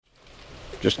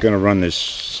Just going to run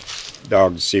this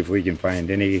dog to see if we can find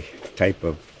any type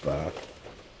of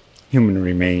human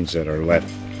remains that are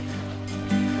left.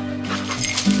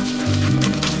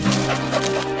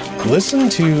 Listen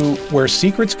to Where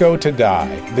Secrets Go to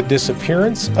Die, The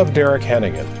Disappearance of Derek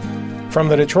Hennigan. From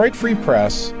the Detroit Free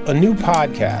Press, a new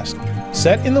podcast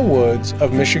set in the woods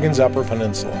of Michigan's Upper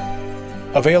Peninsula.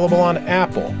 Available on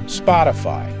Apple,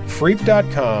 Spotify,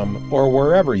 Freep.com, or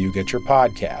wherever you get your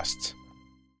podcasts.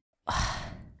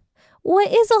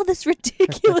 What is all this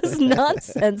ridiculous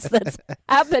nonsense that's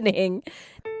happening?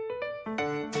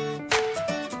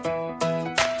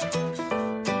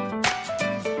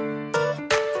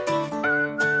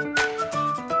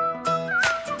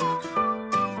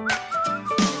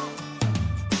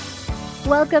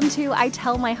 Welcome to I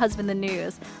Tell My Husband the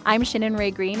News. I'm Shannon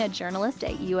Ray Green, a journalist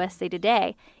at USA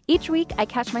Today. Each week, I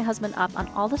catch my husband up on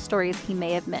all the stories he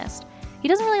may have missed. He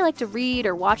doesn't really like to read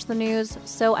or watch the news,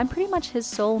 so I'm pretty much his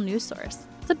sole news source.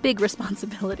 It's a big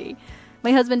responsibility.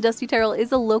 My husband, Dusty Terrell,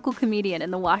 is a local comedian in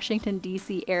the Washington,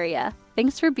 D.C. area.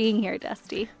 Thanks for being here,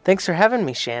 Dusty. Thanks for having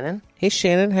me, Shannon. Hey,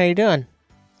 Shannon, how you doing?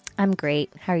 I'm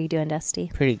great. How are you doing, Dusty?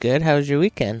 Pretty good. How was your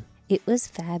weekend? It was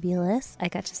fabulous. I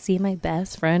got to see my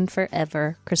best friend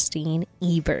forever, Christine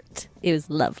Ebert. It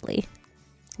was lovely.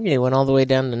 You went all the way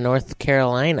down to North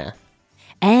Carolina.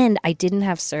 And I didn't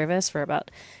have service for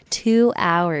about 2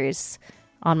 hours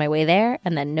on my way there,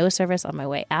 and then no service on my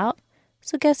way out.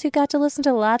 So guess who got to listen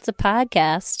to lots of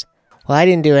podcasts? Well, I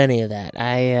didn't do any of that.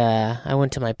 I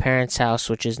went to my parents' house,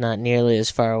 which is not nearly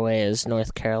as far away as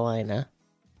North Carolina.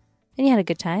 And you had a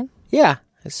good time? Yeah,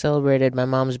 I celebrated my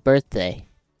mom's birthday.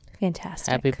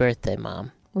 Fantastic. Happy birthday,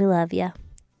 Mom. We love you.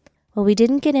 Well, we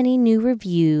didn't get any new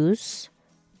reviews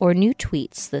or new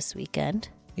tweets this weekend.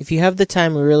 If you have the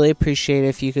time, we really appreciate it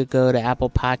if you could go to Apple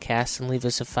Podcasts and leave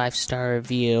us a 5-star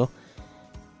review.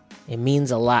 It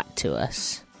means a lot to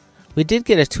us. We did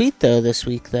get a tweet, though, this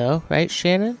week, though. Right,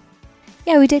 Shannon?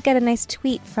 Yeah, we did get a nice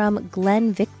tweet from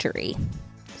Glenn Victory.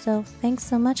 So thanks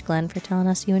so much, Glenn, for telling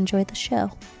us you enjoyed the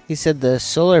show. He said the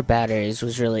solar batteries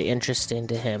was really interesting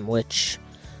to him, which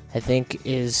I think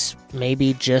is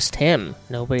maybe just him.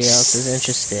 Nobody else is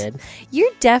interested.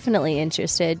 You're definitely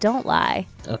interested. Don't lie.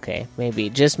 Okay, maybe.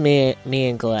 Just me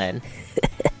and Glenn.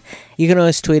 You can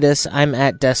always tweet us. I'm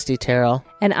at Dusty Terrell.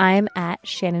 And I'm at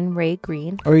Shannon Ray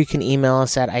Green. Or you can email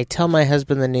us at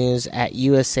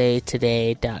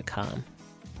itellmyhusbandthenews@usatoday.com.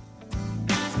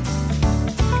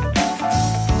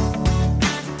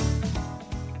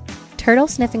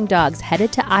 Turtle-sniffing dogs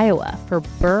headed to Iowa for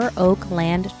Burr Oak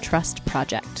Land Trust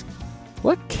Project.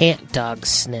 What can't dogs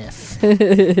sniff?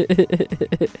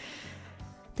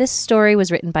 This story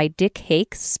was written by Dick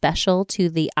Hakes, special to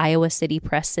the Iowa City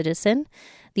Press Citizen.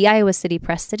 The Iowa City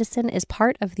Press Citizen is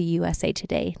part of the USA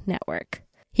Today network.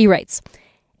 He writes,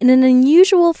 in an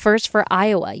unusual first for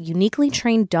Iowa, uniquely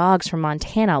trained dogs from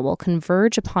Montana will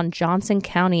converge upon Johnson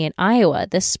County in Iowa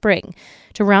this spring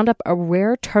to round up a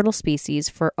rare turtle species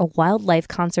for a wildlife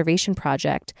conservation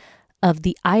project of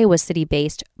the Iowa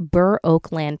City-based Burr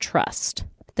Oak Land Trust.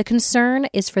 The concern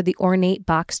is for the ornate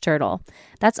box turtle.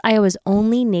 That's Iowa's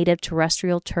only native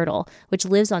terrestrial turtle, which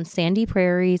lives on sandy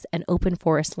prairies and open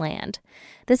forest land.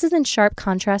 This is in sharp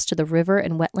contrast to the river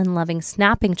and wetland-loving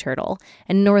snapping turtle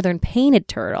and northern painted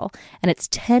turtle and its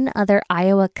 10 other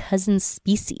Iowa cousin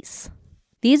species.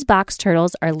 These box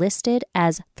turtles are listed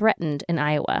as threatened in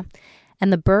Iowa, and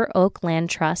the Burr Oak Land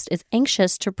Trust is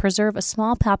anxious to preserve a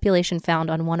small population found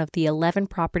on one of the 11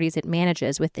 properties it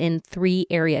manages within 3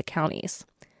 area counties.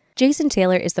 Jason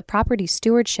Taylor is the property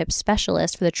stewardship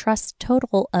specialist for the trust's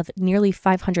total of nearly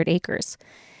 500 acres.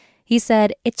 He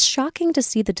said, it's shocking to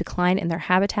see the decline in their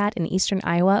habitat in eastern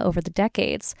Iowa over the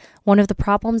decades. One of the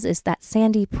problems is that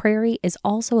sandy prairie is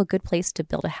also a good place to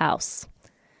build a house.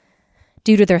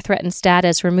 Due to their threatened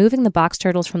status, removing the box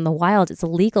turtles from the wild is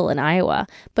illegal in Iowa,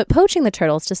 but poaching the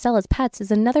turtles to sell as pets is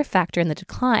another factor in the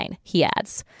decline, he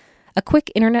adds. A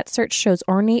quick internet search shows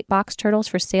ornate box turtles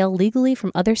for sale legally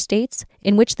from other states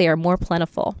in which they are more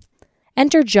plentiful.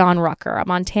 Enter John Rucker, a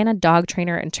Montana dog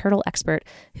trainer and turtle expert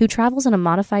who travels in a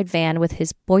modified van with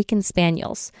his Boykin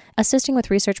Spaniels, assisting with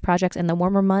research projects in the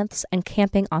warmer months and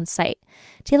camping on site.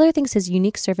 Taylor thinks his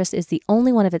unique service is the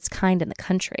only one of its kind in the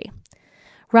country.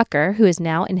 Rucker, who is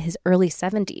now in his early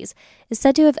 70s, is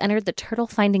said to have entered the turtle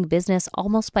finding business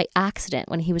almost by accident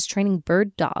when he was training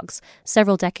bird dogs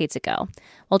several decades ago.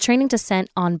 While training to scent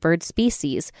on bird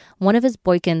species, one of his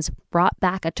Boykins brought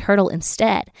back a turtle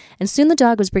instead, and soon the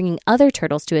dog was bringing other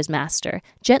turtles to his master,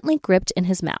 gently gripped in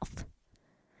his mouth.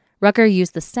 Rucker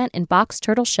used the scent in box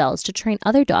turtle shells to train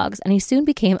other dogs, and he soon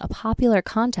became a popular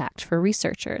contact for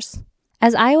researchers.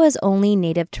 As Iowa's only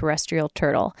native terrestrial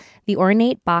turtle, the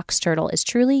ornate box turtle is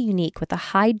truly unique with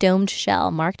a high domed shell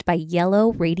marked by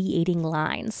yellow radiating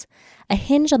lines. A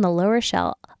hinge on the lower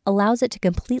shell allows it to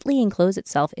completely enclose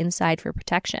itself inside for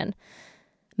protection.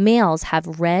 Males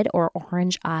have red or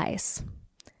orange eyes.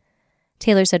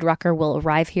 Taylor said Rucker will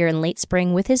arrive here in late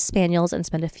spring with his spaniels and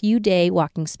spend a few days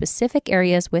walking specific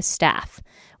areas with staff.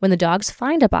 When the dogs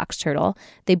find a box turtle,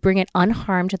 they bring it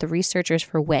unharmed to the researchers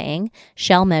for weighing,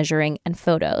 shell measuring, and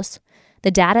photos.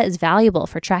 The data is valuable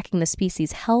for tracking the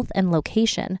species' health and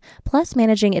location, plus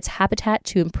managing its habitat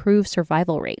to improve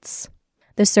survival rates.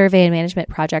 The survey and management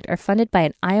project are funded by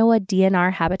an Iowa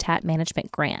DNR Habitat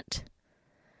Management grant.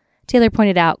 Taylor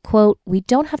pointed out, quote, "We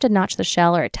don't have to notch the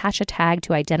shell or attach a tag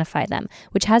to identify them,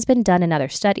 which has been done in other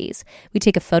studies. We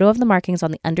take a photo of the markings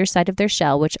on the underside of their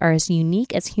shell, which are as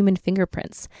unique as human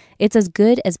fingerprints. It's as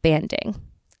good as banding,"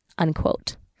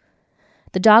 unquote.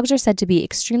 The dogs are said to be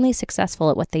extremely successful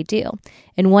at what they do.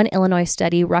 In one Illinois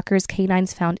study, Rutgers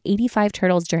canines found 85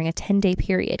 turtles during a 10-day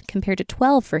period, compared to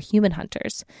 12 for human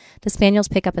hunters. The spaniels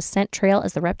pick up a scent trail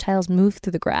as the reptiles move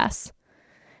through the grass.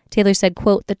 Taylor said,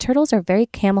 quote, "The turtles are very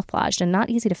camouflaged and not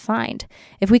easy to find.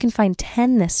 If we can find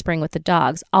 10 this spring with the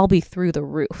dogs, I'll be through the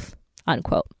roof,"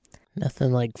 unquote.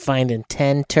 Nothing like finding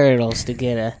 10 turtles to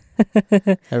get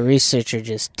a researcher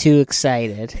just too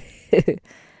excited.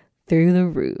 Through the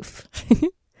roof.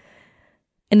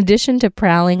 In addition to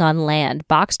prowling on land,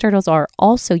 box turtles are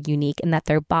also unique in that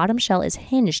their bottom shell is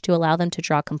hinged to allow them to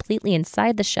draw completely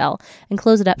inside the shell and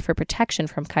close it up for protection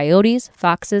from coyotes,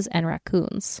 foxes, and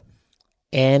raccoons.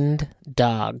 And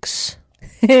dogs.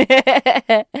 Yeah,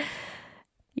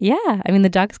 I mean, the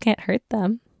dogs can't hurt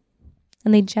them.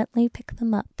 And they gently pick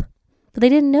them up. But they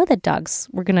didn't know that dogs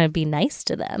were going to be nice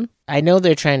to them. I know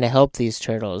they're trying to help these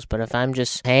turtles, but if I'm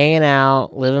just hanging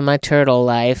out, living my turtle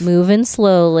life, moving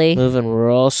slowly, moving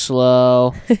real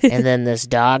slow, and then this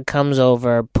dog comes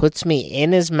over, puts me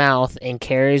in his mouth, and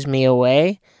carries me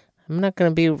away, I'm not going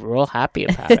to be real happy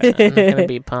about it. I'm not going to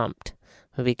be pumped.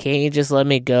 Maybe, can't you just let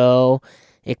me go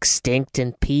extinct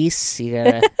in peace?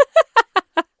 You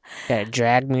gotta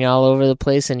drag me all over the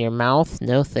place in your mouth?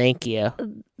 No, thank you.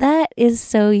 That is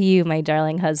so you, my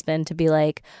darling husband, to be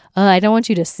like, "Oh, I don't want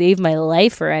you to save my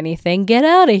life or anything. Get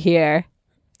out of here."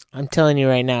 I'm telling you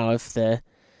right now, if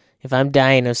I'm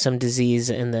dying of some disease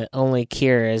and the only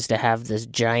cure is to have this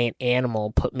giant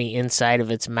animal put me inside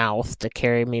of its mouth to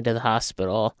carry me to the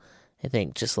hospital, I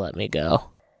think just let me go.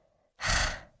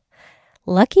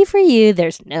 Lucky for you,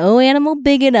 there's no animal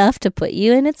big enough to put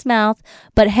you in its mouth.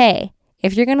 But hey,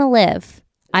 if you're going to live,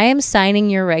 I am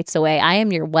signing your rights away. I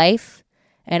am your wife,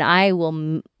 and I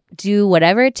will do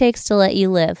whatever it takes to let you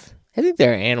live. I think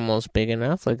there are animals big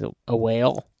enough, like a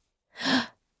whale.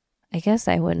 I guess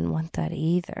I wouldn't want that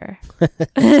either.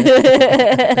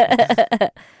 I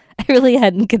really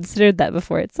hadn't considered that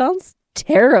before. It sounds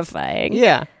terrifying.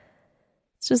 Yeah.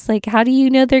 It's just like, how do you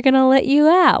know they're going to let you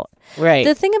out? Right.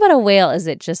 The thing about a whale is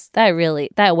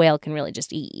that whale can really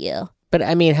just eat you. But,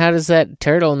 I mean, how does that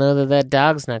turtle know that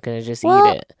dog's not going to just eat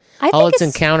it? All it's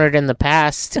encountered in the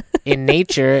past in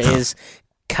nature is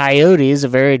coyotes, a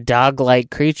very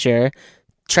dog-like creature,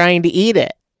 trying to eat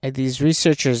it. These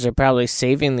researchers are probably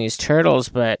saving these turtles,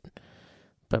 but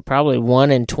probably 1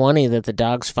 in 20 that the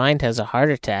dogs find has a heart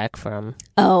attack from.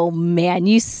 Oh, man,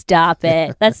 you stop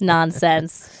it. That's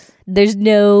nonsense. There's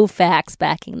no facts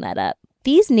backing that up.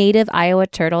 These native Iowa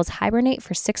turtles hibernate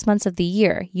for 6 months of the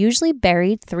year, usually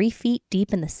buried 3 feet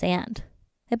deep in the sand.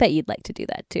 I bet you'd like to do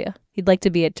that too. You'd like to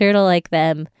be a turtle like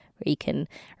them, where you can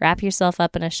wrap yourself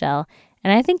up in a shell.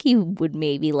 And I think you would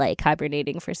maybe like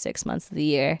hibernating for 6 months of the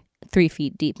year, 3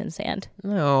 feet deep in sand.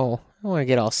 No, I don't want to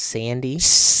get all sandy.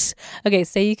 Okay,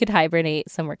 so you could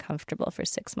hibernate somewhere comfortable for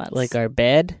 6 months. Like our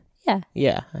bed? Yeah.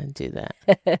 Yeah, I'd do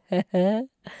that.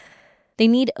 They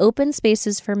need open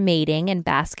spaces for mating and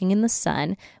basking in the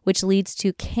sun, which leads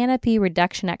to canopy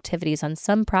reduction activities on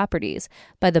some properties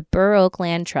by the Burr Oak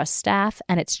Land Trust staff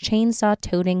and its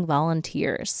chainsaw-toting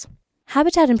volunteers.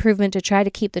 Habitat improvement to try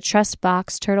to keep the trust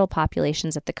box turtle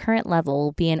populations at the current level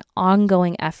will be an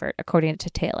ongoing effort, according to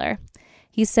Taylor.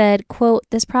 He said, quote,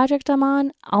 "This project I'm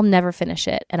on, I'll never finish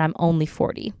it, and I'm only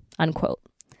 40, unquote.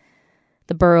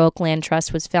 The Burr Oak Land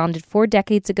Trust was founded 4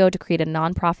 decades ago to create a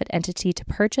nonprofit entity to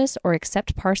purchase or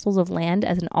accept parcels of land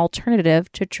as an alternative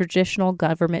to traditional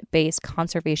government-based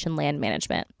conservation land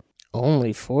management.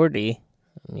 Only 40?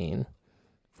 I mean,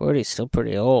 40 is still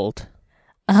pretty old.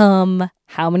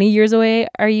 How many years away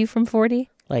are you from 40?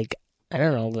 Like, I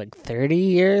don't know, like 30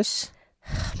 years?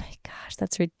 Oh my gosh,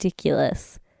 that's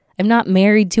ridiculous. I'm not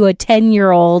married to a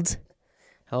 10-year-old.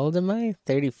 How old am I?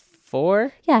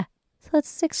 34? Yeah, that's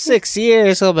 6 6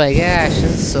 years. Oh my gosh,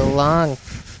 that's so long.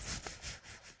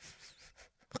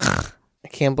 I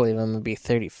can't believe I'm gonna be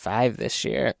 35 this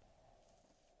year.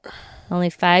 Only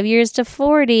 5 years to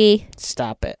 40.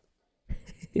 Stop it.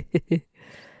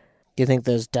 You think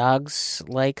those dogs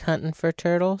like hunting for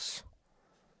turtles?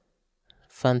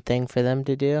 Fun thing for them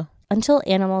to do? Until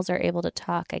animals are able to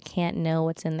talk, I can't know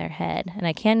what's in their head. And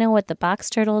I can't know what the box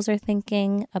turtles are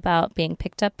thinking about being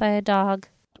picked up by a dog.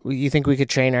 You think we could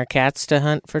train our cats to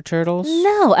hunt for turtles?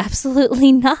 No,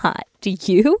 absolutely not. Do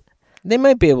you? They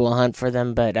might be able to hunt for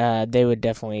them, but they would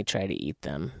definitely try to eat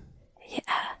them. Yeah.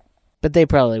 But they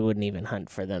probably wouldn't even hunt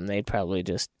for them. They'd probably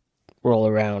just roll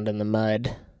around in the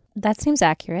mud. That seems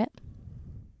accurate.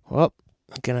 Well,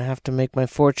 I'm going to have to make my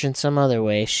fortune some other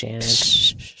way, Shannon.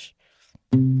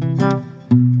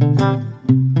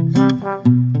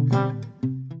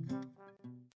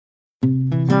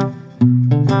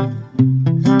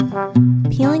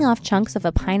 Peeling off chunks of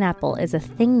a pineapple is a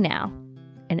thing now,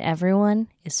 and everyone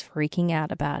is freaking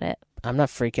out about it. I'm not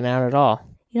freaking out at all.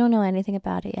 You don't know anything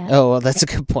about it yet. Oh, well, that's a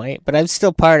good point. But I'm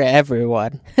still part of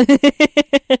everyone.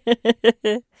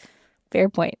 Fair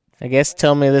point. I guess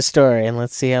tell me the story and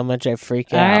let's see how much I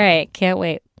freak out. All right, can't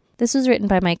wait. This was written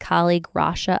by my colleague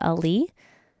Rasha Ali.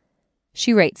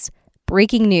 She writes,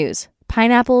 breaking news,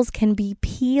 pineapples can be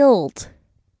peeled.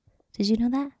 Did you know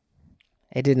that?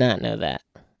 I did not know that.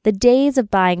 The days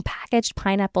of buying packaged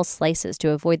pineapple slices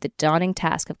to avoid the daunting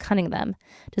task of cutting them,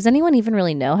 does anyone even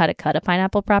really know how to cut a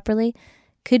pineapple properly,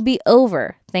 could be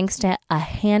over thanks to a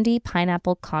handy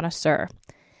pineapple connoisseur.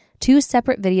 2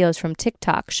 separate videos from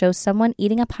TikTok show someone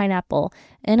eating a pineapple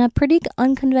in a pretty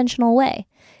unconventional way.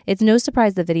 It's no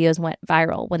surprise the videos went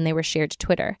viral when they were shared to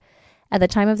Twitter. At the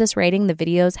time of this writing, the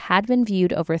videos had been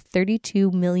viewed over 32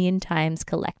 million times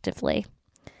collectively.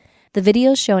 The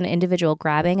videos show an individual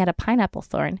grabbing at a pineapple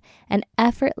thorn and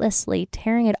effortlessly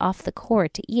tearing it off the core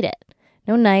to eat it.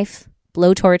 No knife,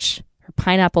 blowtorch, or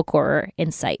pineapple corer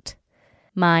in sight.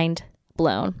 Mind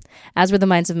blown, as were the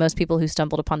minds of most people who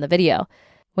stumbled upon the video.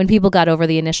 When people got over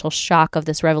the initial shock of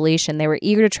this revelation, they were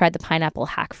eager to try the pineapple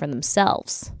hack for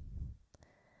themselves.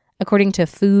 According to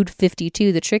Food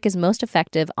 52, the trick is most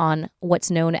effective on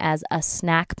what's known as a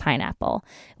snack pineapple,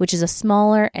 which is a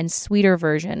smaller and sweeter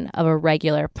version of a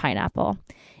regular pineapple.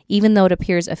 Even though it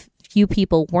appears a few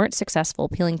people weren't successful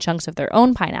peeling chunks of their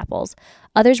own pineapples,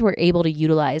 others were able to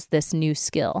utilize this new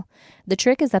skill. The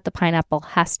trick is that the pineapple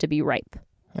has to be ripe.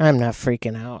 I'm not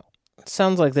freaking out. It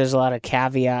sounds like there's a lot of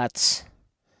caveats.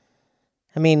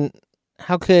 I mean,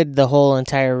 how could the whole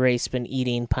entire race been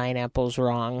eating pineapples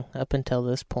wrong up until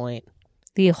this point?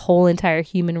 The whole entire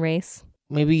human race.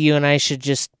 Maybe you and I should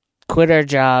just quit our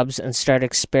jobs and start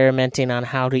experimenting on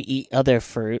how to eat other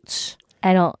fruits.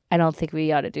 I don't think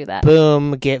we ought to do that.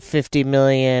 Boom, get 50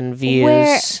 million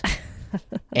views.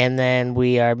 And then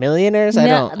we are millionaires? I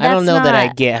don't know that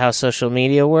I get how social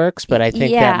media works, but I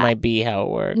think that might be how it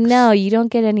works. No, you don't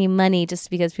get any money just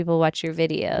because people watch your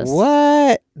videos.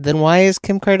 What? Then why is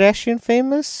Kim Kardashian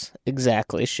famous?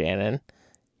 Exactly, Shannon.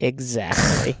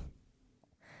 Exactly.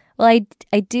 Well,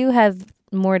 I do have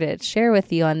more to share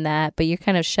with you on that, but you're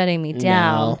kind of shutting me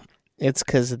down. No, it's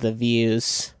because of the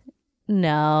views.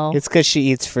 No. It's because she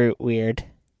eats fruit weird.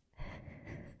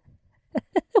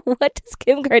 What does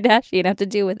Kim Kardashian have to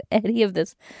do with any of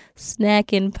this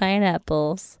snacking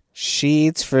pineapples? She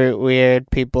eats fruit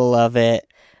weird. People love it.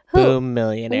 Who? Boom,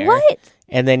 millionaire. What?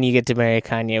 And then you get to marry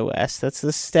Kanye West. That's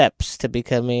the steps to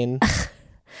becoming...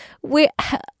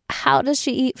 How does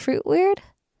she eat fruit weird?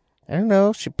 I don't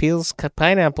know. She peels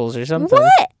pineapples or something.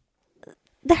 What?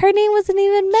 Her name wasn't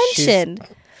even mentioned.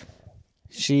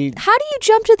 How do you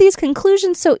jump to these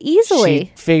conclusions so easily?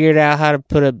 She figured out how to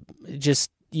put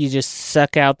you just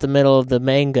suck out the middle of the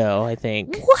mango, I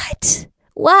think. What?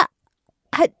 What?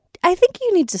 I think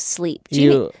you need to sleep. Do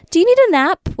you need a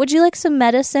nap? Would you like some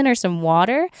medicine or some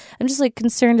water? I'm just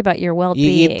concerned about your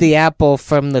well-being. You eat the apple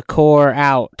from the core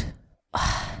out.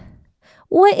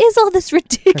 What is all this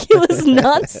ridiculous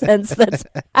nonsense that's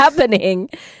happening?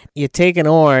 You take an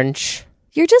orange.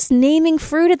 You're just naming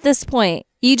fruit at this point.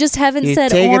 You just haven't said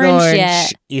take orange, an orange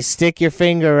yet. You stick your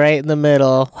finger right in the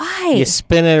middle. Why? You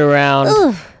spin it around.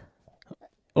 Ugh.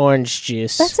 Orange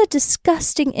juice. That's a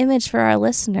disgusting image for our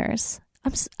listeners.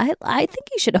 I think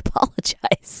you should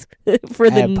apologize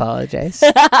for the. I apologize.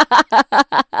 That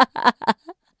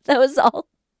was all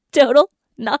total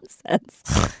nonsense.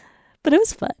 But it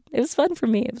was fun. It was fun for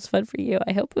me. It was fun for you.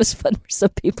 I hope it was fun for some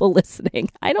people listening.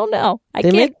 I don't know.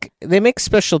 They make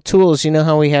special tools. You know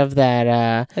how we have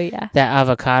that that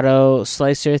avocado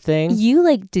slicer thing?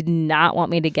 You did not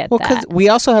want me to get that. Well, because we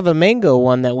also have a mango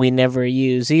one that we never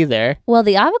use either. Well,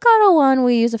 the avocado one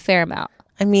we use a fair amount.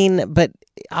 I mean, but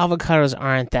avocados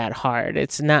aren't that hard.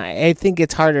 It's not. I think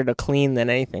it's harder to clean than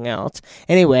anything else.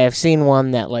 Anyway, I've seen one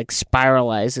that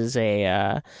spiralizes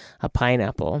a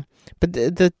pineapple. But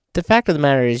the fact of the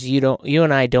matter is, you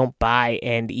and I don't buy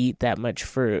and eat that much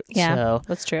fruit. Yeah, so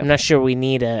that's true. I'm not sure we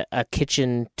need a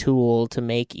kitchen tool to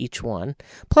make each one.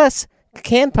 Plus,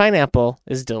 canned pineapple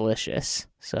is delicious.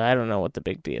 So I don't know what the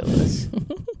big deal is.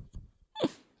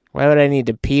 Why would I need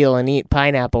to peel and eat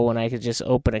pineapple when I could just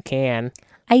open a can?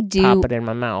 Pop it in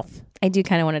my mouth. I do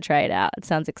kind of want to try it out. It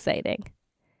sounds exciting.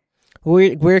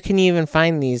 Where can you even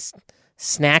find these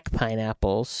snack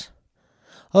pineapples?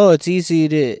 Oh, it's easy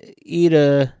to eat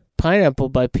a pineapple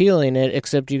by peeling it,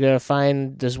 except you gotta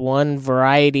find this one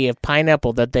variety of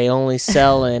pineapple that they only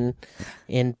sell in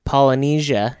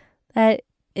Polynesia. That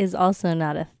is also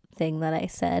not a thing that I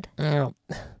said. Oh,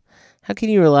 how can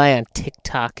you rely on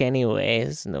TikTok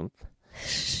anyways? No, I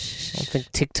don't think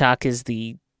TikTok is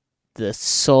the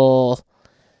sole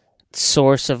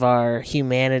source of our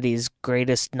humanity's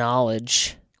greatest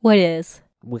knowledge. What is?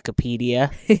 Wikipedia.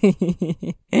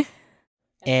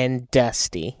 And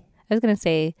Dusty. I was going to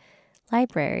say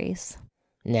libraries.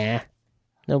 Nah.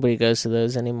 Nobody goes to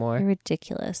those anymore. They're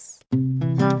ridiculous.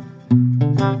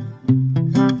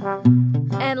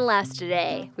 And last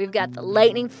today, we've got the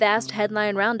lightning fast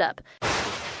headline roundup.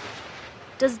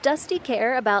 Does Dusty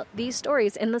care about these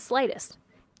stories in the slightest?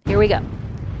 Here we go.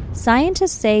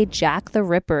 Scientists say Jack the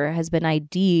Ripper has been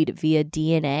ID'd via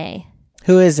DNA.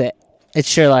 Who is it? It's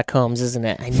Sherlock Holmes, isn't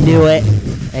it? I knew it.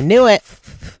 I knew it.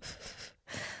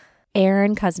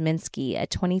 Aaron Kosminski, a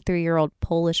 23-year-old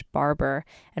Polish barber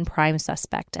and prime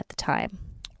suspect at the time.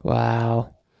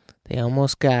 Wow. They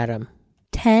almost got him.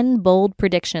 10 bold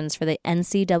predictions for the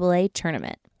NCAA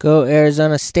tournament. Go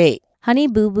Arizona State. Honey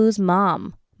Boo Boo's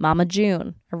mom, Mama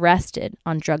June, arrested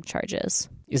on drug charges.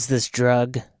 Is this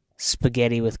drug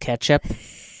spaghetti with ketchup?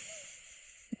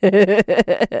 I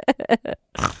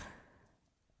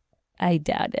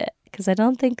doubt it, because I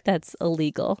don't think that's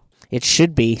illegal. It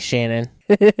should be, Shannon.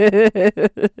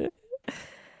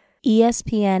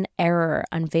 ESPN error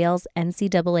unveils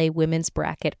NCAA women's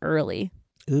bracket early.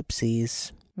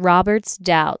 Oopsies. Roberts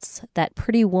doubts that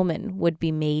Pretty Woman would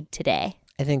be made today.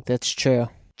 I think that's true.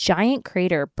 Giant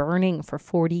crater burning for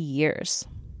 40 years.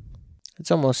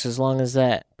 It's almost as long as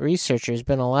that researcher's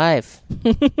been alive.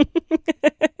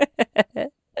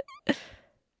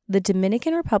 The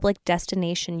Dominican Republic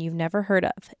destination you've never heard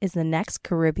of is the next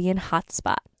Caribbean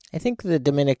hotspot. I think the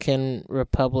Dominican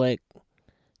Republic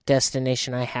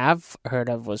destination I have heard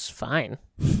of was fine.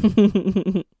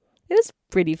 It was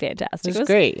pretty fantastic. It was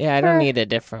great. Yeah, I don't need a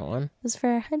different one. It was for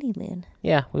our honeymoon.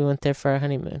 Yeah, we went there for our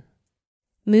honeymoon.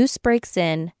 Moose breaks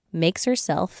in, makes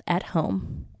herself at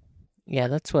home. Yeah,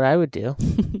 that's what I would do.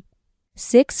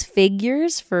 6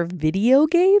 figures for video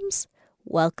games?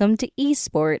 Welcome to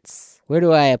esports. Where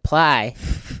do I apply?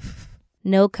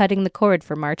 No cutting the cord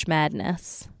for March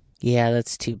Madness. Yeah,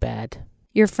 that's too bad.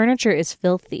 Your furniture is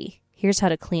filthy. Here's how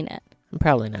to clean it. I'm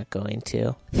probably not going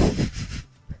to.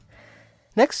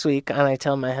 Next week on I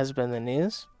Tell My Husband the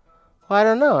News. Well, I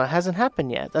don't know. It hasn't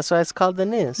happened yet. That's why it's called the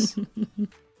news.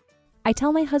 I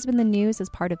Tell My Husband the News is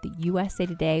part of the USA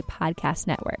Today podcast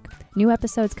network. New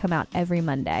episodes come out every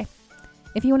Monday.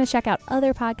 If you want to check out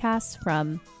other podcasts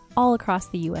from all across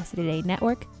the USA Today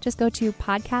network, just go to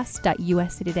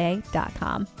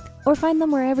podcast.usatoday.com or find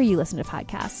them wherever you listen to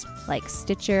podcasts, like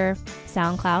Stitcher,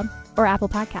 SoundCloud, or Apple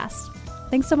Podcasts.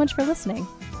 Thanks so much for listening.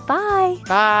 Bye.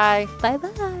 Bye.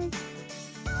 Bye-bye.